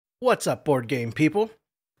What's up, board game people?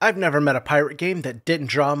 I've never met a pirate game that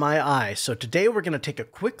didn't draw my eye, so today we're going to take a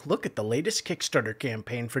quick look at the latest Kickstarter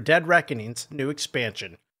campaign for Dead Reckoning's new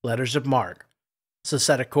expansion, Letters of Marque. So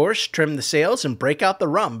set a course, trim the sails, and break out the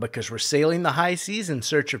rum because we're sailing the high seas in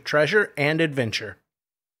search of treasure and adventure.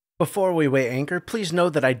 Before we weigh anchor, please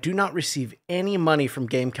know that I do not receive any money from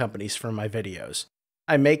game companies for my videos.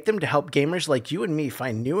 I make them to help gamers like you and me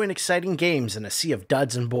find new and exciting games in a sea of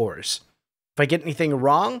duds and bores. If I get anything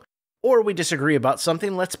wrong, or we disagree about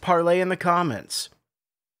something, let's parlay in the comments.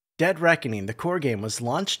 Dead Reckoning, the core game, was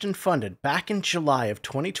launched and funded back in July of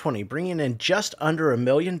 2020, bringing in just under $1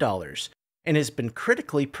 million, and has been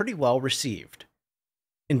critically pretty well received.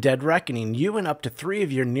 In Dead Reckoning, you and up to 3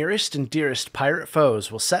 of your nearest and dearest pirate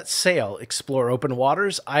foes will set sail, explore open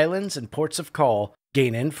waters, islands, and ports of call,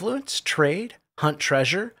 gain influence, trade, hunt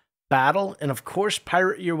treasure, battle, and of course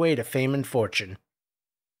pirate your way to fame and fortune.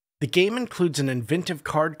 The game includes an inventive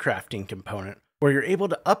card crafting component where you're able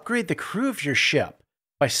to upgrade the crew of your ship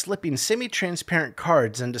by slipping semi-transparent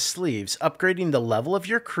cards into sleeves, upgrading the level of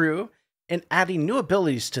your crew, and adding new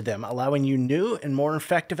abilities to them, allowing you new and more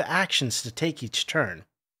effective actions to take each turn.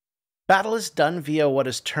 Battle is done via what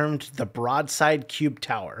is termed the broadside cube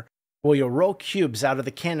tower, where you'll roll cubes out of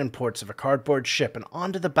the cannon ports of a cardboard ship and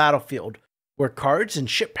onto the battlefield, where cards and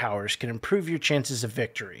ship powers can improve your chances of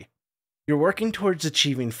victory. You're working towards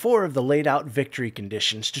achieving 4 of the laid out victory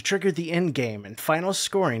conditions to trigger the end game and final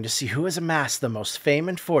scoring to see who has amassed the most fame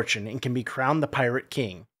and fortune and can be crowned the Pirate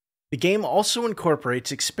King. The game also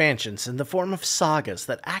incorporates expansions in the form of sagas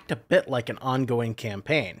that act a bit like an ongoing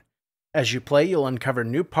campaign. As you play, you'll uncover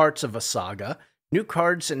new parts of a saga, new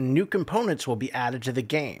cards, and new components will be added to the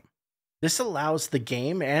game. This allows the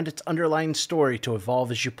game and its underlying story to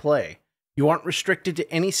evolve as you play. You aren't restricted to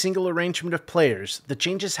any single arrangement of players. The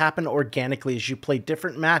changes happen organically as you play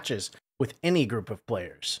different matches with any group of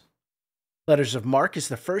players. Letters of Marque is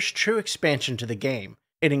the first true expansion to the game.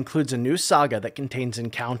 It includes a new saga that contains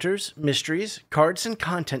encounters, mysteries, cards, and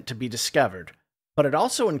content to be discovered. But it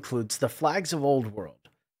also includes the Flags of Old World.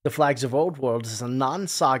 The Flags of Old World is a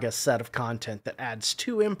non-saga set of content that adds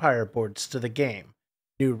 2 Empire boards to the game,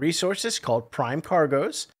 new resources called Prime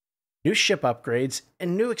Cargoes, new ship upgrades,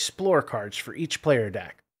 and new Explorer cards for each player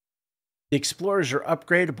deck. The Explorers are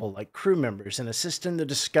upgradable like crew members and assist in the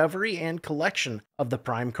discovery and collection of the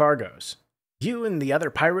Prime Cargoes. You and the other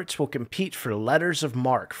pirates will compete for Letters of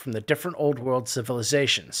Marque from the different Old World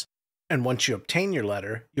civilizations, and once you obtain your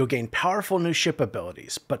letter, you'll gain powerful new ship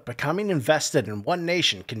abilities, but becoming invested in one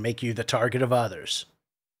nation can make you the target of others.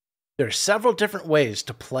 There are several different ways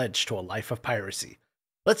to pledge to a life of piracy.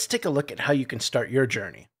 Let's take a look at how you can start your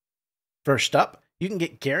journey. First up, you can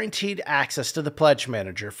get guaranteed access to the Pledge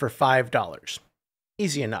Manager for $5.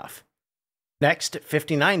 Easy enough. Next, at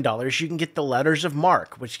 $59, you can get the Letters of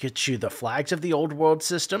Marque, which gets you the Flags of the Old World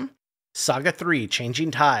system, Saga 3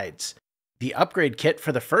 Changing Tides, the upgrade kit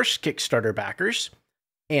for the first Kickstarter backers,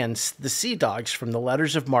 and the Sea Dogs from the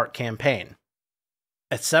Letters of Marque campaign.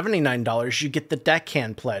 At $79, you get the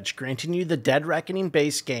Deckhand Pledge, granting you the Dead Reckoning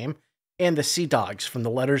base game and the Sea Dogs from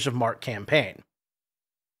the Letters of Marque campaign.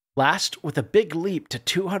 Last, with a big leap to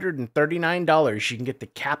 $239, you can get the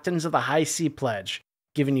Captains of the High Sea Pledge,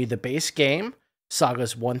 giving you the base game,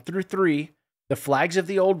 Sagas 1 through 3, the Flags of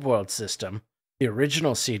the Old World system, the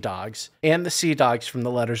original Sea Dogs, and the Sea Dogs from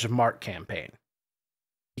the Letters of Marque campaign.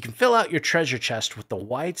 You can fill out your treasure chest with the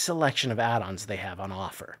wide selection of add-ons they have on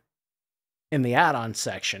offer. In the add-ons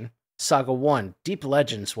section, Saga 1 Deep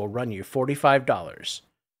Legends will run you $45.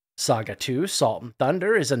 Saga 2 Salt and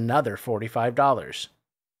Thunder is another $45.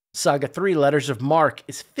 Saga 3 Letters of Marque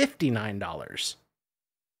is $59.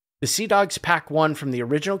 The Sea Dogs Pack 1 from the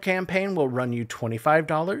original campaign will run you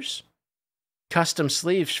 $25. Custom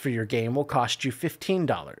sleeves for your game will cost you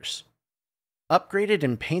 $15. Upgraded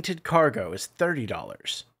and painted cargo is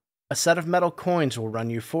 $30. A set of metal coins will run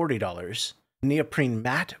you $40. Neoprene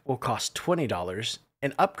mat will cost $20,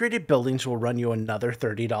 and upgraded buildings will run you another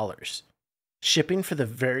 $30. Shipping for the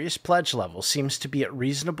various pledge levels seems to be at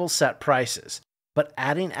reasonable set prices, but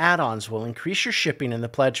adding add-ons will increase your shipping in the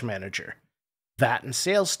Pledge Manager. VAT and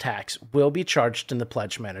sales tax will be charged in the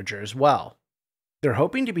Pledge Manager as well. They're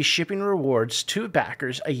hoping to be shipping rewards to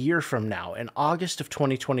backers a year from now in August of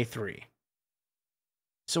 2023.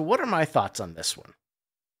 So what are my thoughts on this one?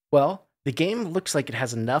 Well, the game looks like it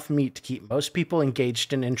has enough meat to keep most people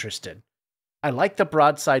engaged and interested. I like the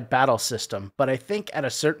broadside battle system, but I think at a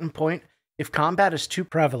certain point, if combat is too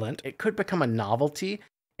prevalent, it could become a novelty,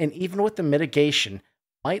 and even with the mitigation,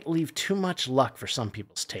 might leave too much luck for some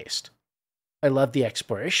people's taste. I love the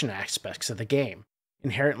exploration aspects of the game.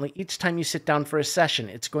 Inherently, each time you sit down for a session,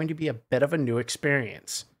 it's going to be a bit of a new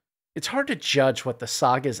experience. It's hard to judge what the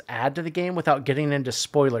sagas add to the game without getting into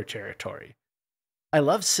spoiler territory. I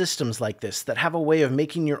love systems like this that have a way of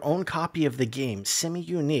making your own copy of the game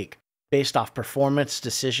semi-unique, based off performance,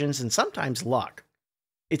 decisions, and sometimes luck.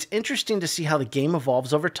 It's interesting to see how the game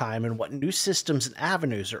evolves over time and what new systems and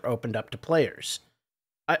avenues are opened up to players.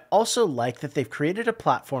 I also like that they've created a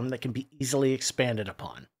platform that can be easily expanded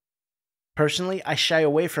upon. Personally, I shy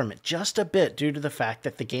away from it just a bit due to the fact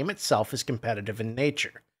that the game itself is competitive in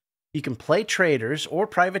nature. You can play traders or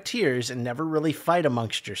privateers and never really fight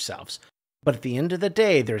amongst yourselves, but at the end of the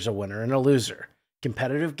day, there's a winner and a loser.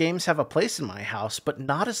 Competitive games have a place in my house, but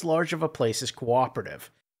not as large of a place as cooperative,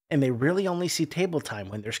 and they really only see table time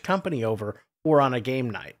when there's company over or on a game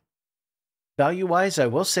night. Value-wise, I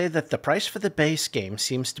will say that the price for the base game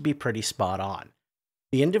seems to be pretty spot on.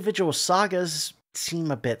 The individual sagas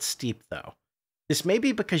seem a bit steep though. This may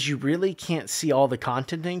be because you really can't see all the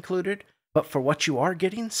content included, but for what you are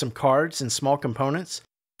getting, some cards and small components,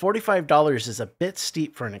 $45 is a bit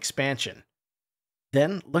steep for an expansion.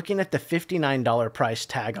 Then, looking at the $59 price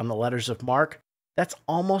tag on the Letters of Marque, that's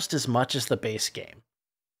almost as much as the base game.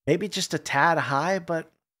 Maybe just a tad high,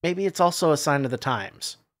 but maybe it's also a sign of the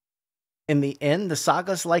times. In the end, the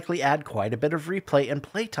sagas likely add quite a bit of replay and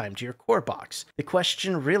playtime to your core box. The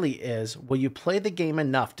question really is, will you play the game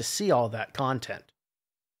enough to see all that content?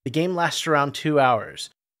 The game lasts around 2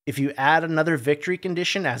 hours. If you add another victory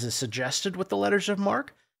condition as is suggested with the Letters of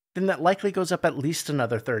Marque, then that likely goes up at least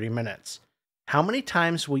another 30 minutes. How many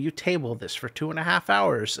times will you table this for 2.5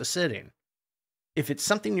 hours a sitting? If it's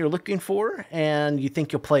something you're looking for and you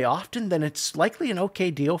think you'll play often, then it's likely an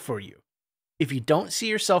okay deal for you. If you don't see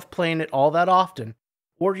yourself playing it all that often,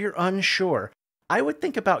 or you're unsure, I would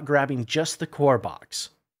think about grabbing just the core box.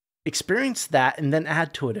 Experience that and then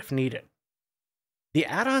add to it if needed. The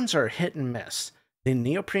add-ons are hit and miss. The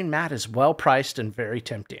neoprene mat is well priced and very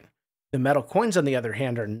tempting. The metal coins, on the other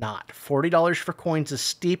hand, are not. $40 for coins is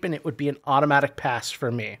steep and it would be an automatic pass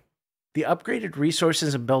for me. The upgraded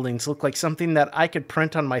resources and buildings look like something that I could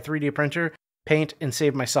print on my 3D printer, paint, and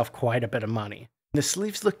save myself quite a bit of money. The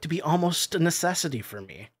sleeves look to be almost a necessity for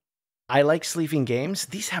me. I like sleeving games.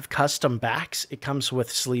 These have custom backs. It comes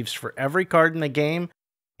with sleeves for every card in the game,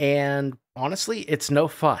 and honestly, it's no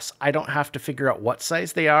fuss. I don't have to figure out what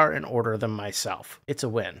size they are and order them myself. It's a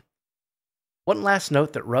win. One last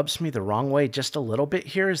note that rubs me the wrong way just a little bit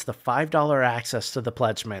here is the $5 access to the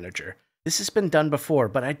Pledge Manager. This has been done before,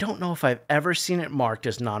 but I don't know if I've ever seen it marked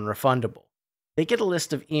as non-refundable. They get a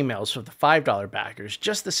list of emails for the $5 backers,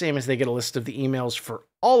 just the same as they get a list of the emails for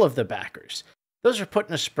all of the backers. Those are put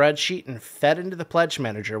in a spreadsheet and fed into the Pledge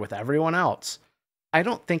Manager with everyone else. I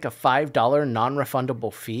don't think a $5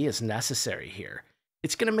 non-refundable fee is necessary here.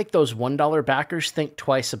 It's going to make those $1 backers think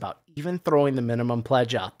twice about even throwing the minimum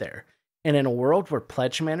pledge out there. And in a world where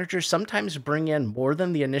Pledge Managers sometimes bring in more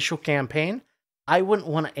than the initial campaign, I wouldn't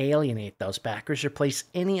want to alienate those backers or place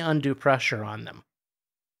any undue pressure on them.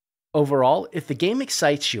 Overall, if the game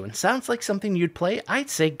excites you and sounds like something you'd play, I'd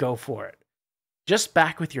say go for it. Just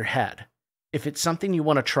back with your head. If it's something you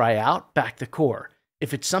want to try out, back the core.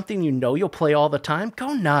 If it's something you know you'll play all the time,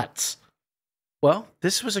 go nuts. Well,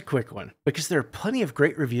 this was a quick one, because there are plenty of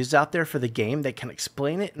great reviews out there for the game that can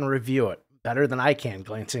explain it and review it better than I can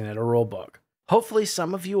glancing at a rulebook. Hopefully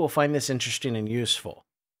some of you will find this interesting and useful.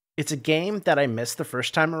 It's a game that I missed the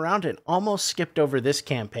first time around and almost skipped over this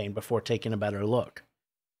campaign before taking a better look.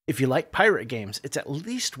 If you like pirate games, it's at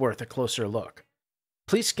least worth a closer look.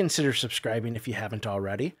 Please consider subscribing if you haven't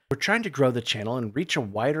already. We're trying to grow the channel and reach a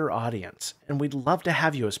wider audience, and we'd love to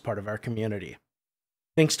have you as part of our community.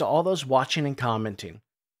 Thanks to all those watching and commenting.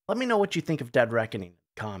 Let me know what you think of Dead Reckoning in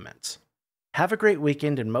the comments. Have a great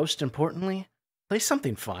weekend, and most importantly, play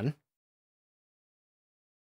something fun.